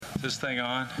this thing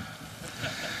on?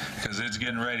 Because it's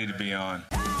getting ready to be on.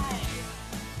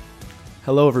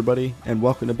 Hello everybody, and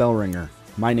welcome to Bell Ringer.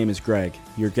 My name is Greg.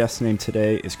 Your guest name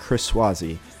today is Chris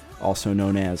Swazi, also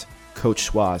known as Coach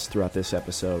Swaz throughout this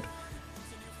episode.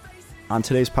 On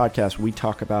today's podcast, we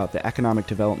talk about the Economic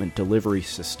Development Delivery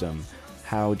System,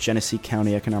 how Genesee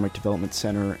County Economic Development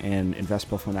Center and Invest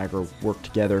Buffalo Niagara work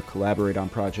together, collaborate on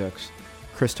projects.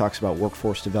 Chris talks about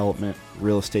workforce development,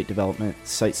 real estate development,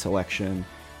 site selection,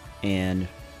 and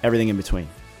everything in between.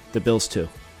 The bills too.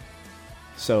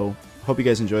 So, hope you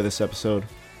guys enjoy this episode,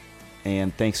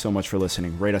 and thanks so much for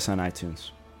listening. Rate us on iTunes.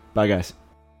 Bye, guys.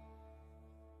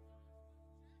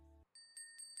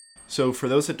 So, for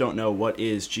those that don't know, what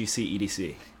is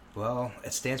GCEDC? Well,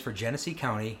 it stands for Genesee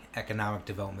County Economic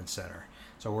Development Center.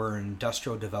 So we're an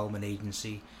industrial development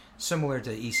agency similar to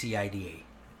ECIDA.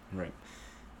 Right.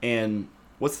 And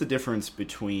what's the difference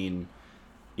between,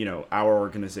 our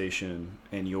organization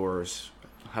and yours?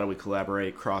 How do we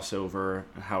collaborate, crossover?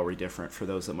 How are we different for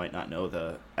those that might not know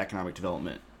the economic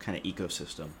development kind of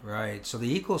ecosystem? Right. So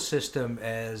the ecosystem,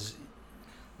 as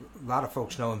a lot of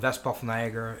folks know, Invest Buffalo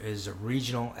Niagara is a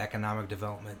regional economic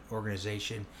development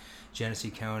organization. Genesee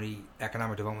County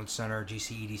Economic Development Center,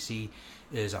 GCEDC,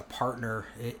 is a partner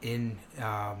in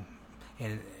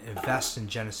and invests in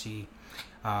Genesee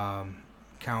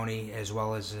County as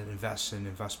well as invests in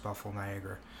Invest Buffalo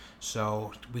Niagara.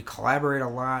 So we collaborate a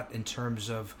lot in terms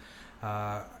of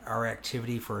our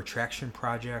activity for attraction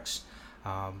projects.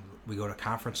 We go to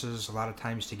conferences a lot of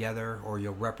times together, or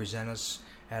you'll represent us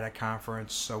at a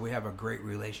conference. So we have a great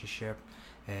relationship,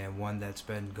 and one that's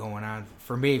been going on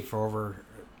for me for over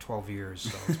 12 years.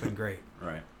 So it's been great.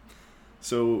 Right.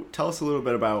 So tell us a little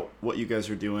bit about what you guys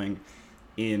are doing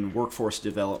in workforce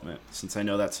development, since I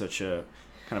know that's such a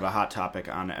kind of a hot topic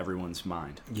on everyone's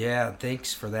mind. Yeah,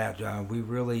 thanks for that. We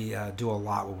really do a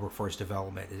lot with workforce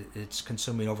development. It's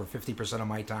consuming over 50% of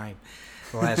my time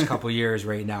the last couple of years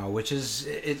right now, which is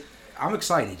I'm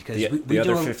excited because the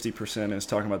other 50% is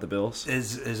talking about the Bills.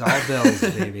 Is all Bills,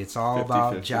 baby. It's all 50-50.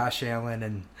 about Josh Allen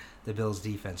and the Bills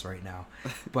defense right now.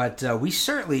 But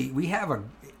we have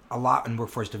a lot in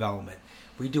workforce development.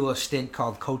 We do a stint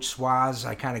called Coach Swaz.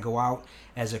 I kind of go out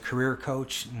as a career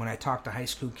coach when I talk to high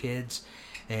school kids.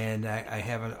 And I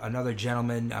have another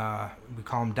gentleman, we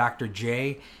call him Dr.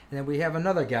 J. And then we have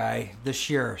another guy this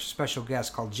year, special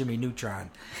guest called Jimmy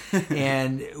Neutron.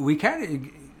 And we kind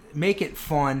of make it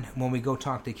fun when we go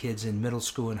talk to kids in middle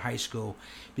school and high school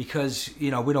because, we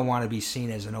don't want to be seen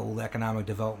as an old economic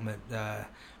development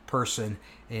person.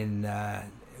 And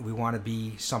we want to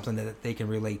be something that they can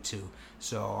relate to.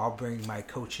 So I'll bring my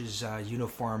coach's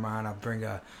uniform on, I'll bring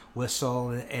a whistle,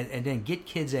 and then get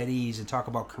kids at ease and talk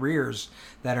about careers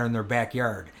that are in their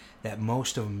backyard that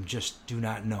most of them just do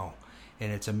not know.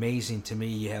 And it's amazing to me,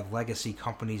 you have legacy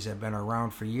companies that have been around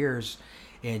for years,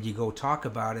 and you go talk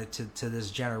about it to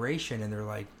this generation, and they're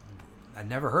like, I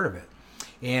never heard of it.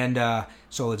 And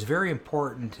so it's very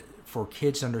important for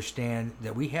kids to understand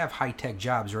that we have high-tech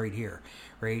jobs right here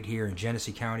in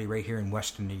Genesee County, right here in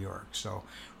Western New York. So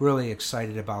really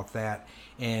excited about that.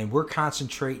 And we're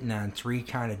concentrating on three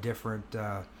kind of different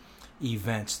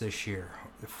events this year.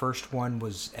 The first one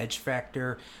was Edge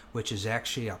Factor, which is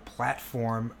actually a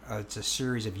platform. It's a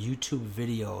series of YouTube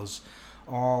videos,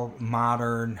 all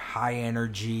modern, high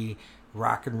energy,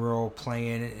 rock and roll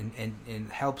playing,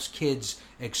 and helps kids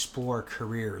explore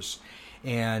careers.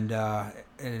 And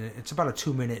it's about a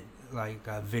 2-minute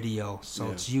video, so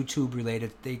yeah. It's YouTube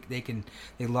related.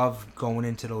 They love going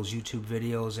into those YouTube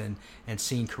videos and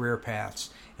seeing career paths,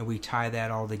 and we tie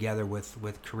that all together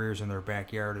with careers in their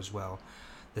backyard as well.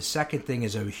 The second thing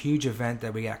is a huge event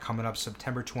that we got coming up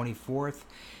September 24th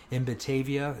in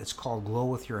Batavia. It's called Glow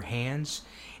with Your Hands,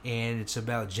 and it's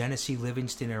about Genesee,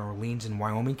 Livingston, and Orleans in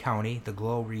Wyoming County, the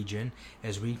Glow region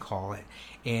as we call it,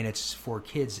 and it's for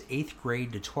kids 8th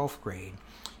grade to 12th grade.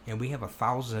 And we have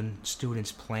 1,000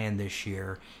 students planned this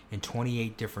year in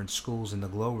 28 different schools in the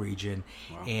Glow region.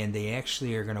 Wow. And they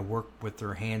actually are going to work with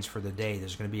their hands for the day.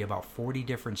 There's going to be about 40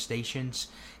 different stations,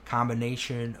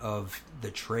 combination of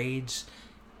the trades,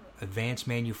 advanced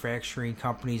manufacturing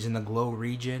companies in the Glow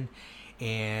region,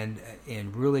 and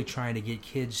really trying to get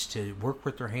kids to work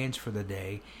with their hands for the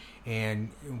day. And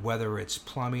whether it's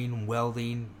plumbing,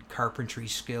 welding, carpentry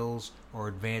skills, or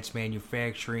advanced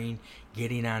manufacturing,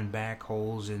 getting on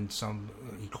backhoes and some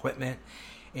equipment,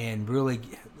 and really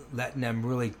letting them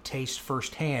really taste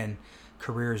firsthand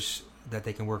careers that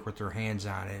they can work with their hands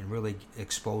on and really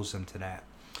expose them to that.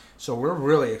 So we're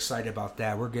really excited about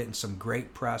that. We're getting some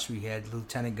great press. We had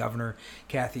Lieutenant Governor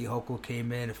Kathy Hochul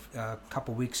came in a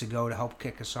couple weeks ago to help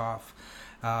kick us off.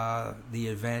 the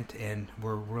event, and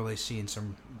we're really seeing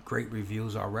some great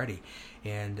reviews already.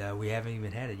 And we haven't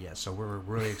even had it yet, so we're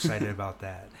really excited about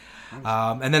that.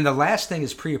 And then the last thing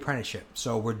is pre-apprenticeship.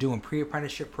 So we're doing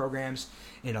pre-apprenticeship programs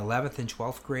in 11th and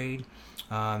 12th grade.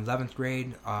 11th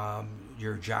grade,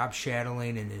 you're job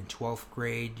shadowing, and in 12th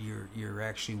grade, you're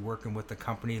actually working with the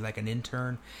company like an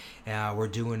intern. We're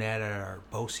doing that at our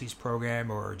BOCES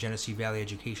program, or Genesee Valley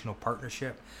Educational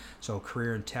Partnership, so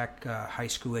career and tech high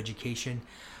school education.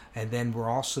 And then we're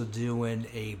also doing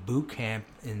a boot camp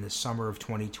in the summer of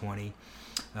 2020,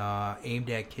 aimed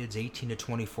at kids 18 to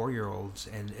 24-year-olds,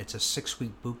 and it's a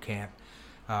 6-week boot camp.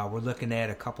 We're looking at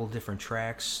a couple different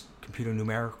tracks: computer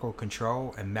numerical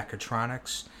control and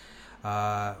mechatronics,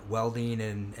 welding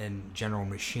and general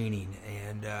machining.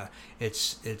 And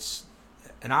it's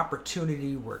an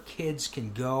opportunity where kids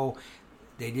can go.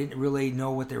 They didn't really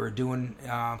know what they were doing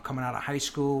coming out of high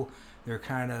school. They're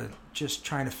kind of just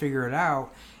trying to figure it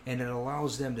out, and it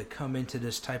allows them to come into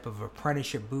this type of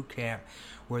apprenticeship boot camp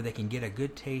where they can get a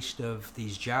good taste of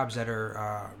these jobs that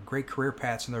are great career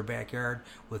paths in their backyard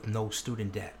with no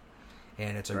student debt.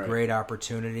 And it's a great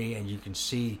opportunity, and you can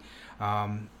see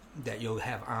that you'll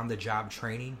have on-the-job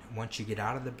training. Once you get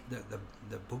out of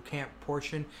the boot camp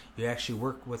portion, you actually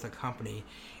work with a company,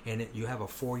 and you have a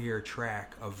 4-year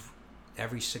track of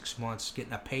every 6 months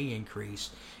getting a pay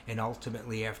increase, and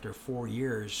ultimately after 4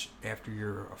 years, after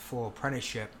your full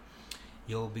apprenticeship,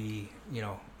 you'll be,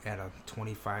 at a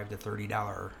 $25 to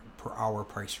 $30 per hour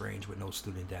price range with no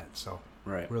student debt. So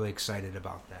really excited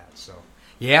about that. So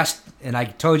you asked, and I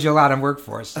told you a lot on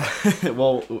workforce.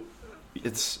 Well,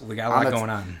 we got a lot going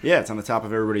on. Yeah, it's on the top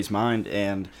of everybody's mind,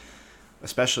 and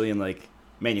especially in like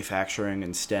manufacturing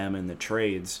and STEM and the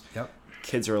trades. Yep.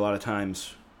 Kids are a lot of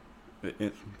times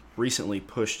recently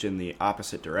pushed in the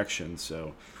opposite direction,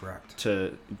 so correct,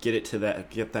 to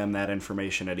get them that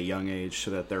information at a young age so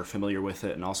that they're familiar with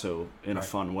it, and also in a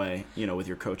fun way, with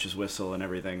your coach's whistle and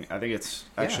everything. I think it's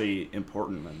actually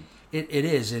important. And it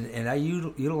is, and I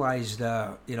utilized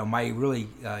my really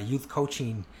youth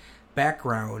coaching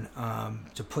background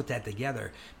to put that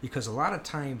together, because a lot of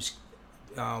times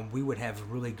we would have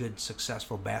really good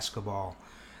successful basketball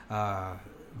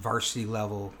varsity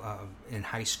level in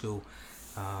high school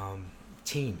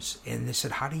teams, and they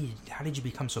said, how did you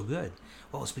become so good?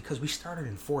 Well, it's because we started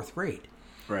in 4th grade,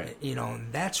 right?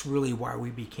 And that's really why we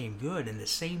became good. And the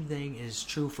same thing is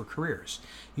true for careers.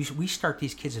 We start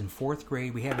these kids in 4th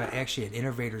grade. We have actually an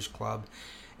innovators club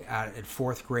at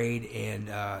 4th grade, and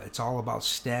it's all about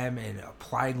STEM and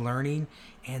applied learning,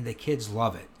 and the kids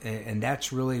love it, and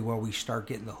that's really where we start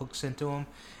getting the hooks into them.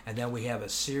 And then we have a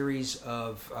series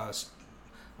of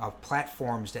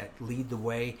platforms that lead the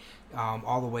way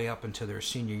all the way up into their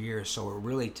senior year. So it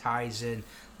really ties in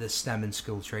the STEM and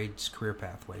skilled trades career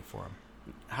pathway for them.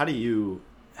 How do you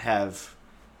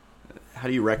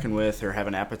reckon with or have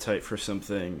an appetite for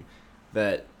something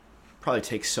that probably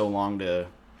takes so long to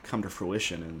come to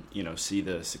fruition and see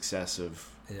the success of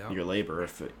your labor?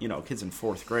 If kids in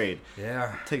 4th grade,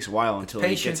 it takes a while until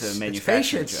they get to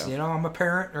manufacturing. It's patience. I'm a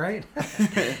parent, right?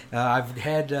 I've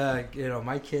had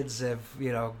my kids have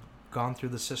gone through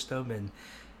the system,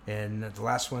 and the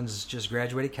last one's just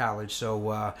graduated college,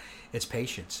 so it's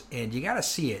patience, and you got to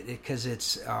see it because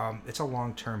it's a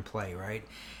long-term play, right?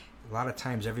 A lot of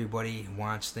times everybody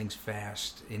wants things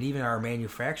fast, and even our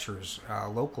manufacturers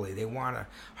locally, they want to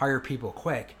hire people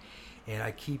quick. And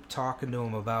I keep talking to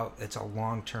them about it's a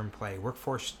long-term play.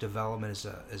 Workforce development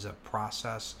is a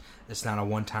process. It's not a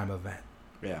one-time event.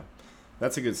 Yeah,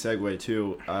 that's a good segue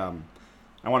too.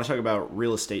 I want to talk about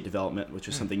real estate development, which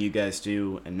is something you guys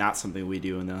do and not something we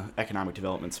do in the economic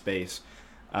development space.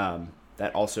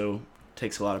 That also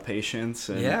takes a lot of patience,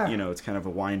 and it's kind of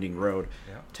a winding road.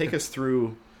 Yeah. Take us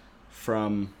through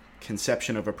from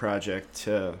conception of a project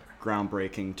to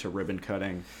groundbreaking to ribbon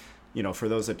cutting. For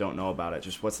those that don't know about it,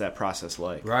 just what's that process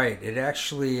like? Right. It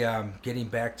actually, getting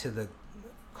back to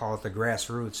call it the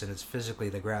grassroots, and it's physically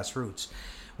the grassroots.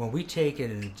 When we take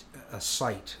a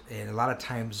site, and a lot of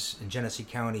times in Genesee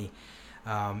County,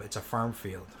 it's a farm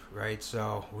field, right?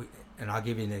 So, and I'll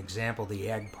give you an example, the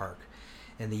Ag Park.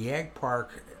 And the Ag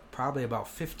Park, probably about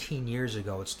 15 years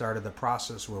ago, it started the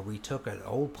process where we took an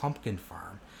old pumpkin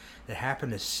farm that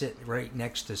happened to sit right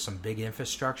next to some big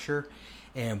infrastructure,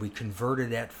 and we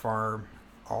converted that farm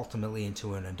ultimately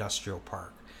into an industrial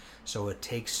park. So it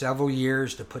takes several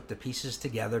years to put the pieces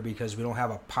together because we don't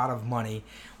have a pot of money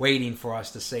waiting for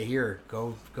us to say, here,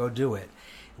 go do it.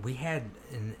 We had,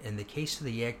 in the case of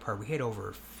the Ag Park, we had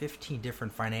over 15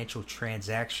 different financial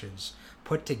transactions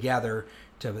put together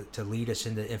to lead us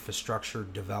into infrastructure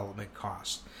development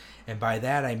costs. And by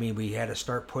that I mean we had to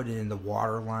start putting in the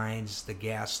water lines, the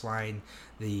gas line,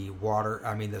 the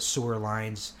sewer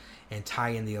lines, and tie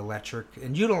in the electric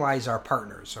and utilize our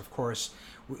partners. Of course,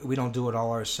 we don't do it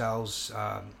all ourselves.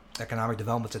 Economic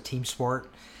development's a team sport.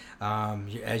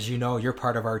 As you know, you're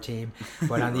part of our team.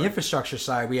 But on the infrastructure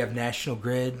side, we have National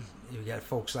Grid. We got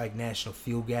folks like National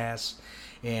Fuel Gas,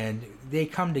 and they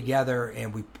come together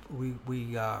and we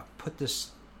put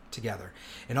this together.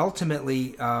 And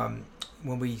ultimately,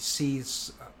 when we see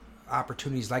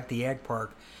opportunities like the Ag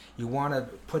Park, you want to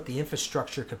put the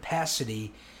infrastructure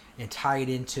capacity and tie it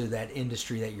into that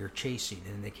industry that you're chasing.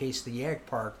 And in the case of the Ag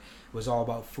Park, it was all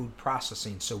about food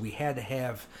processing. So we had to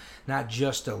have not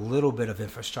just a little bit of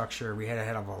infrastructure, we had to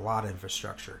have a lot of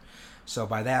infrastructure. So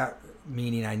by that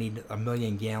meaning I need 1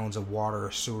 million gallons of water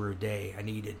or sewer a day. I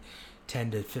needed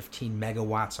 10 to 15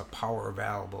 megawatts of power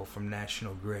available from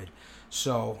National Grid.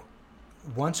 So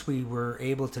once we were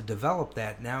able to develop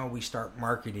that, now we start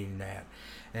marketing that.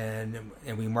 And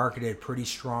we marketed pretty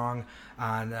strong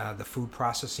on the food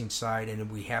processing side,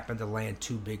 and we happened to land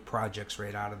 2 big projects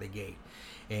right out of the gate.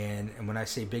 And when I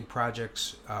say big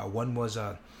projects, one was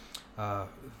a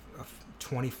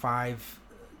 $25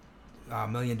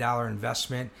 million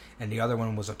investment, and the other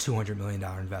one was a $200 million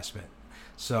investment.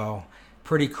 So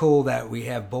pretty cool that we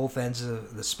have both ends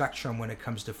of the spectrum when it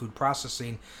comes to food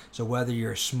processing. So whether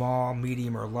you're small,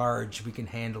 medium, or large, we can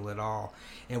handle it all.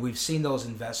 And we've seen those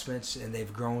investments, and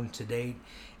they've grown to date.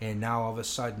 And now all of a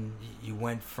sudden, you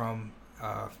went from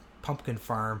pumpkin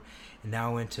farm, and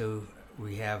now into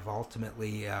we have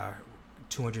ultimately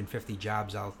 250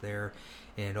 jobs out there,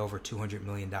 and over $200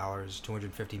 million,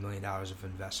 $250 million of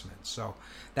investment. So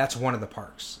that's one of the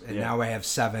parks. And now I have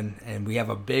 7, and we have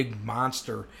a big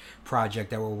monster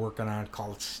project that we're working on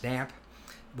called STAMP,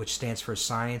 which stands for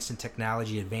Science and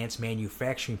Technology Advanced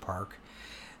Manufacturing Park.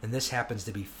 And this happens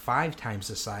to be 5 times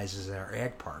the size as our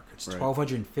Ag Park. It's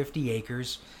 1,250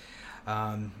 acres.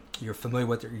 You're familiar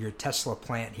with your Tesla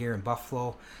plant here in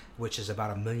Buffalo, which is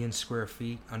about 1 million square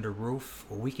feet under roof.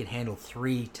 Well, we can handle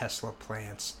 3 Tesla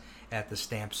plants at the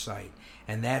STAMP site,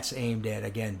 and that's aimed at,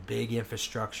 again, big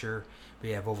infrastructure. We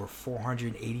have over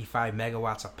 485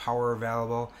 megawatts of power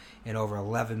available and over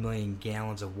 11 million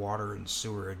gallons of water and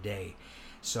sewer a day.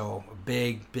 So a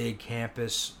big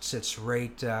campus, sits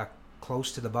right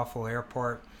close to the Buffalo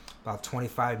Airport, about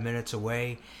 25 minutes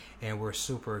away, and we're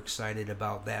super excited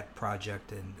about that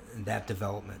project and that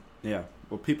development. Yeah,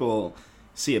 well, people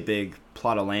see a big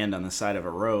plot of land on the side of a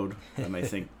road and they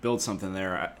think build something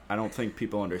there. I don't think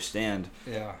people understand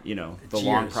the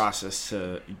long process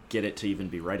to get it to even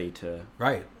be ready to.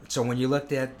 Right. So when you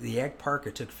looked at the Ag Park,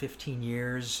 it took 15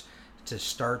 years to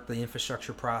start the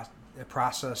infrastructure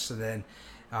process, and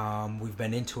then we've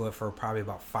been into it for probably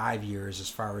about 5 years as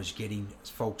far as getting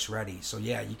folks ready. So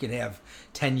yeah, you can have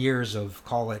 10 years of,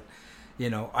 call it,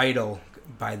 idle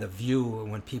by the view.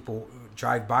 When people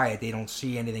drive by it, they don't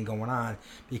see anything going on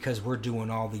because we're doing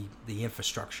all the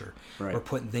infrastructure. Right. We're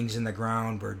putting things in the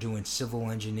ground. We're doing civil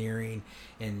engineering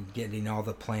and getting all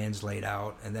the plans laid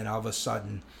out. And then all of a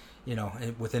sudden,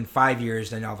 within 5 years,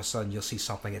 then all of a sudden you'll see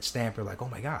something at Stamp. You're like, oh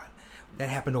my God, that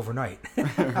happened overnight.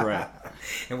 Right.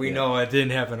 And we know it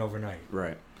didn't happen overnight.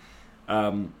 Right.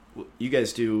 You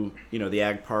guys do, the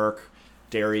Ag Park,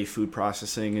 dairy, food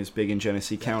processing is big in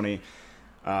Genesee County.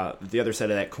 The other side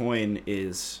of that coin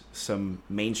is some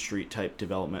Main Street type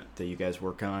development that you guys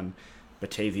work on.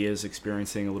 Batavia is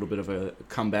experiencing a little bit of a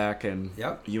comeback, and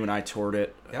you and I toured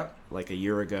it like a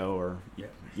year ago or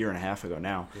year and a half ago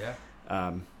now.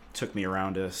 Yeah. Took me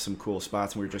around to some cool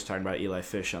spots, and we were just talking about Eli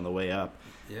Fish on the way up.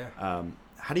 Yeah.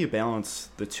 How do you balance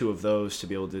the two of those to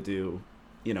be able to do,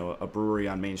 a brewery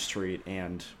on Main Street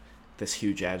and this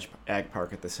huge ag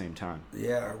park at the same time?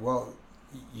 Yeah, well,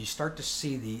 you start to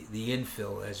see the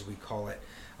infill, as we call it.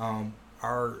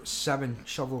 Our 7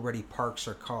 shovel-ready parks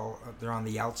they're on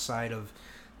the outside of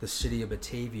the city of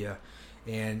Batavia.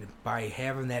 And by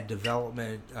having that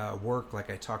development work, like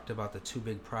I talked about the 2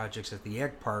 big projects at the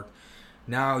Ag Park,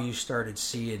 now you started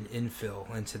seeing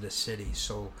infill into the city.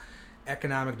 So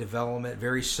economic development,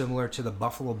 very similar to the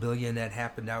Buffalo Billion that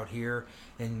happened out here,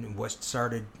 and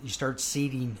you start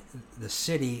seeding the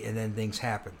city, and then things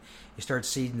happen. You start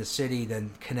seeding the city,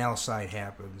 then Canal Side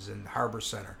happens, and Harbor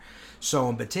Center. So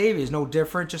in Batavia is no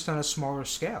different, just on a smaller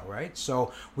scale, right?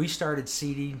 So we started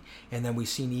seeding, and then we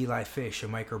seen Eli Fish, a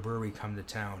microbrewery, come to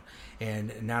town.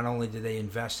 And not only did they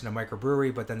invest in a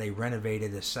microbrewery, but then they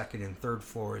renovated the 2nd and 3rd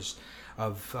floors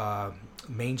of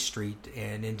Main Street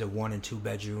and into 1 and 2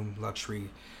 bedroom luxury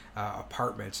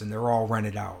apartments, and they're all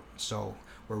rented out. So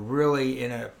we're really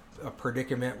in a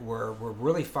predicament where we're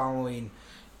really following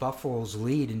Buffalo's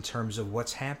lead in terms of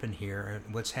what's happened here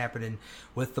and what's happening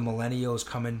with the millennials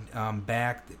coming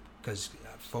back, because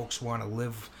folks want to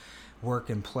live,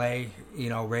 work, and play,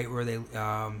 right where they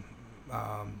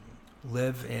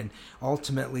live. And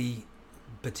ultimately,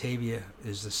 Batavia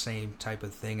is the same type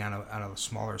of thing on a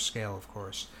smaller scale, of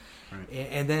course. Right.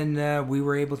 And then we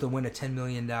were able to win a $10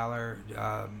 million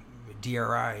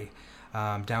DRI,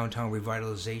 Downtown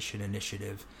Revitalization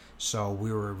Initiative. So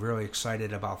we were really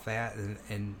excited about that.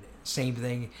 And same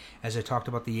thing as I talked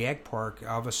about the Ag Park,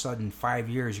 all of a sudden, 5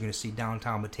 years, you're going to see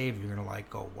downtown Batavia. You're going to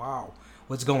go, wow,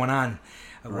 what's going on?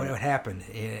 Right. What happened?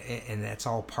 And that's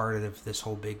all part of this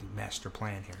whole big master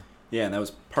plan here. Yeah, and that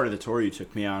was part of the tour you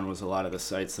took me on, was a lot of the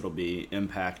sites that'll be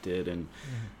impacted. And,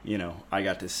 I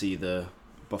got to see the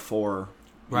before.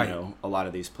 Right. A lot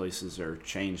of these places are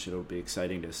changed. It'll be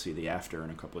exciting to see the after in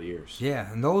a couple of years.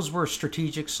 Yeah, and those were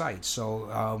strategic sites.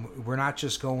 So we're not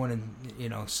just going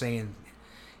and, saying,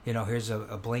 here's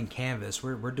a blank canvas.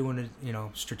 We're doing it,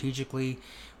 strategically.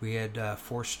 We had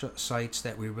 4 sites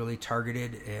that we really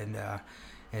targeted,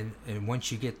 and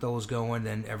once you get those going,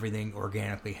 then everything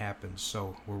organically happens.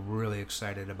 So we're really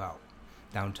excited about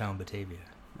downtown Batavia.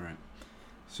 Right.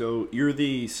 So you're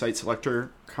the site selector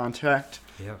contact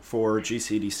for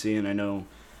GCDC, and I know,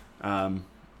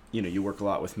 you work a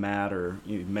lot with Matt, or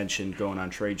you mentioned going on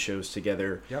trade shows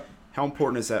together. Yep. How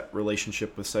important is that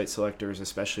relationship with site selectors,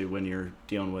 especially when you're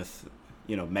dealing with,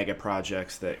 mega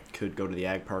projects that could go to the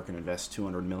Ag Park and invest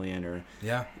 $200 million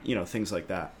or, things like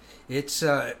that? It's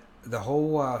the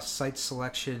whole site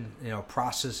selection,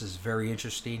 process is very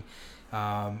interesting.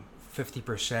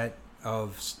 50%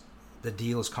 of the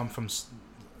deals come from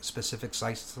specific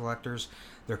site selectors.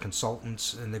 They're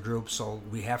consultants in the group, so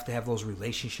we have to have those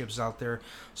relationships out there.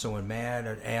 So when Matt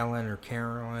or Alan or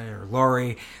Carolyn or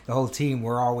Lori, the whole team,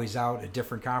 we're always out at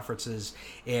different conferences,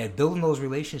 and building those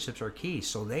relationships are key,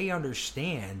 so they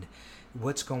understand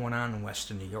what's going on in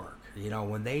Western New York.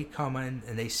 When they come in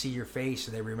and they see your face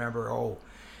and they remember,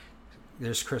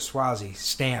 there's Chris Swazi,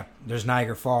 Stamp, there's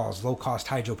Niagara Falls, low-cost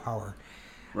hydropower.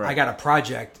 Right. I got a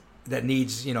project that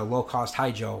needs, low-cost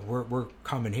hydro. We're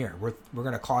coming here. We're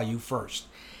going to call you first.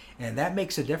 And that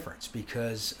makes a difference,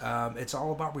 because it's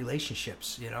all about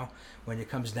relationships, when it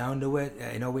comes down to it.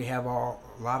 I know we have a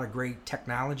lot of great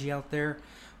technology out there,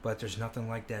 but there's nothing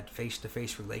like that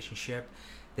face-to-face relationship.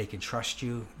 They can trust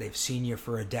you. They've seen you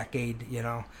for a decade,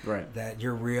 right. That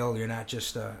you're real. You're not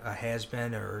just a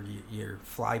has-been, or you're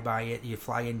fly by it. You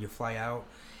fly in, you fly out.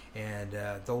 And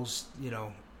those,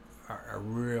 are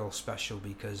real special,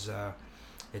 because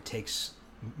it takes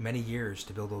many years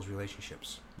to build those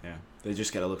relationships. Yeah, they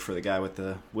just got to look for the guy with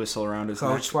the whistle around his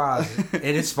neck. Coach Swaz.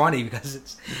 And it's funny,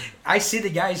 because I see the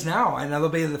guys now, and it'll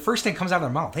be the first thing comes out of their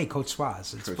mouth. Hey, Coach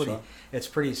Swaz. It's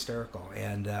pretty hysterical.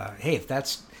 And hey, if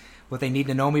that's what they need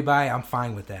to know me by, I'm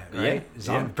fine with that. Right?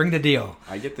 Yeah. Bring the deal.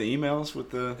 I get the emails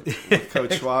with the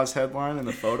Coach Swaz headline and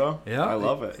the photo. Yeah, I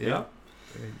love it. Yeah,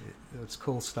 it's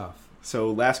cool stuff.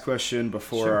 So last question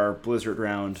before our Blizzard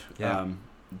round. Yeah.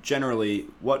 Generally,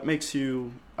 what makes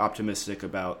you optimistic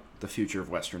about the future of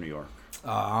Western New York?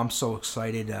 I'm so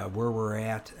excited where we're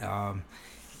at.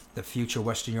 The future of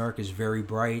Western New York is very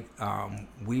bright.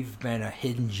 We've been a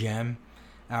hidden gem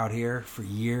out here for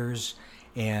years,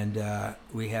 and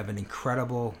we have an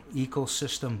incredible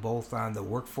ecosystem, both on the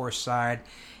workforce side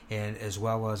and as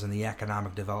well as on the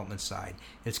economic development side.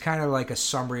 It's kind of like a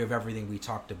summary of everything we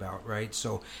talked about, right?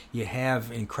 So you have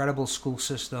an incredible school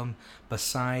system.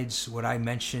 Besides what I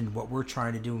mentioned, what we're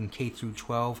trying to do in K through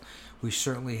 12, we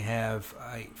certainly have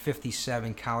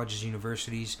 57 colleges,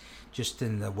 universities just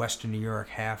in the Western New York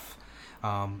half.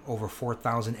 Over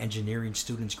 4,000 engineering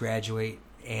students graduate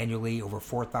annually. Over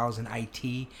 4,000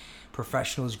 IT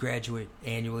professionals graduate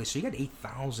annually. So you got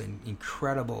 8,000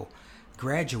 incredible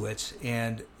graduates,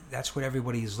 and that's what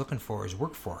everybody is looking for, is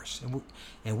workforce.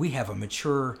 And we have a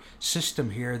mature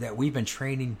system here that we've been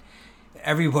training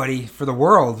everybody for the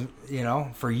world,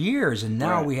 for years. And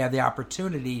now we have the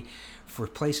opportunity for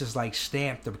places like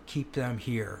Stamp to keep them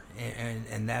here.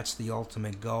 And that's the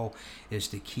ultimate goal, is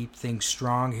to keep things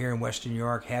strong here in Western New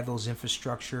York, have those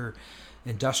infrastructure,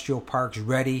 industrial parks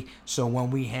ready, so when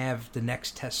we have the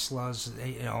next Teslas,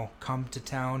 come to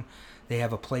town, they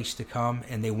have a place to come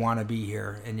and they want to be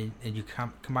here. And you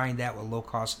combine that with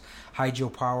low-cost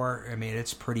hydropower. I mean,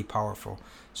 it's pretty powerful.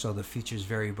 So the future is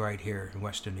very bright here in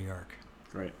Western New York.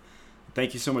 Great.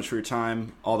 Thank you so much for your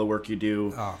time, all the work you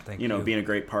do. Oh, thank you. Being a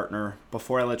great partner.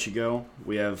 Before I let you go,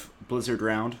 we have Blizzard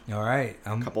Round. All right.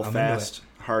 A couple fast,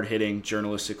 hard-hitting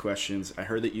journalistic questions. I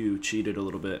heard that you cheated a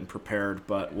little bit and prepared,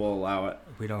 but we'll allow it.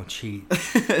 We don't cheat.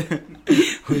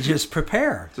 We just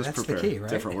prepare. That's prepare. The key, right?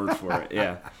 Different word for it,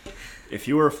 yeah. If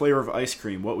you were a flavor of ice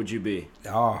cream, what would you be?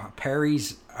 Oh,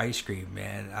 Perry's ice cream,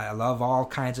 man. I love all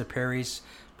kinds of Perry's,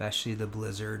 especially the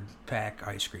Blizzard pack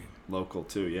ice cream. Local,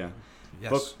 too, yeah.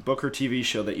 Yes. Book or TV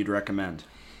show that you'd recommend?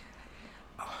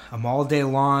 I'm all day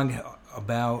long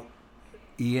about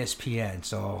ESPN.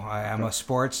 So I'm a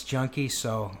sports junkie,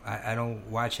 so I don't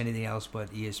watch anything else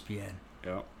but ESPN.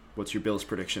 Yeah. What's your Bills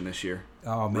prediction this year?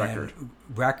 Oh man,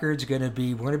 record's we're gonna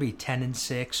be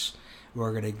 10-6.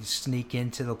 We're gonna sneak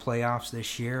into the playoffs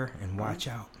this year and watch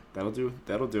out. That'll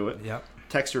do it. Yep.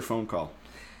 Text or phone call?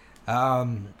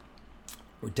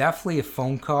 Definitely a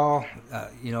phone call.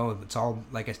 It's all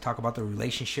like I talk about the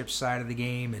relationship side of the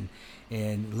game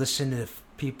and listen to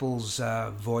people's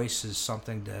voice is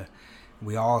something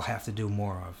we all have to do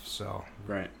more of. So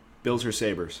right. Bills or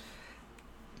Sabres?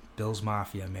 Bills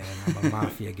Mafia, man. I'm a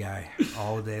Mafia guy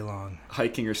all day long.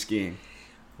 Hiking or skiing?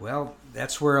 Well,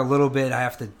 that's where a little bit I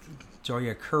have to throw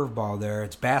you a curveball there.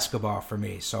 It's basketball for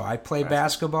me. So I play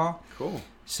basketball. Cool.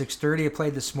 6:30 I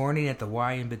played this morning at the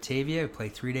Y in Batavia. I play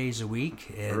 3 days a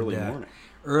week. And,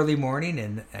 early morning,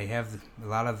 and I have a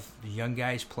lot of young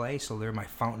guys play, so they're my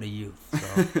fountain of youth.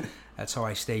 So that's how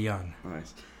I stay young.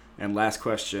 Nice. And last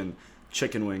question,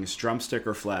 chicken wings, drumstick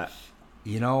or flat?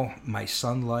 My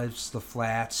son loves the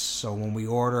flats, so when we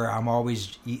order, I'm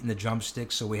always eating the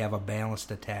drumsticks, so we have a balanced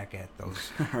attack at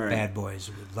those bad boys.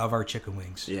 We love our chicken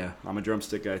wings. Yeah, I'm a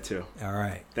drumstick guy too. All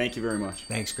right. Thank you very much.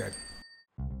 Thanks, Greg.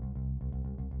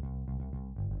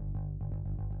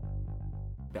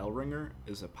 Bell Ringer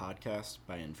is a podcast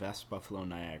by Invest Buffalo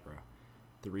Niagara,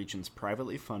 the region's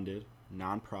privately funded,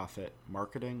 nonprofit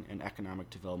marketing and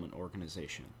economic development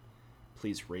organization.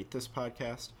 Please rate this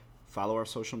podcast, follow our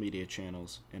social media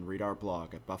channels, and read our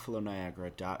blog at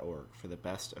buffaloniagara.org for the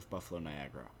best of Buffalo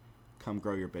Niagara. Come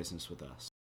grow your business with us.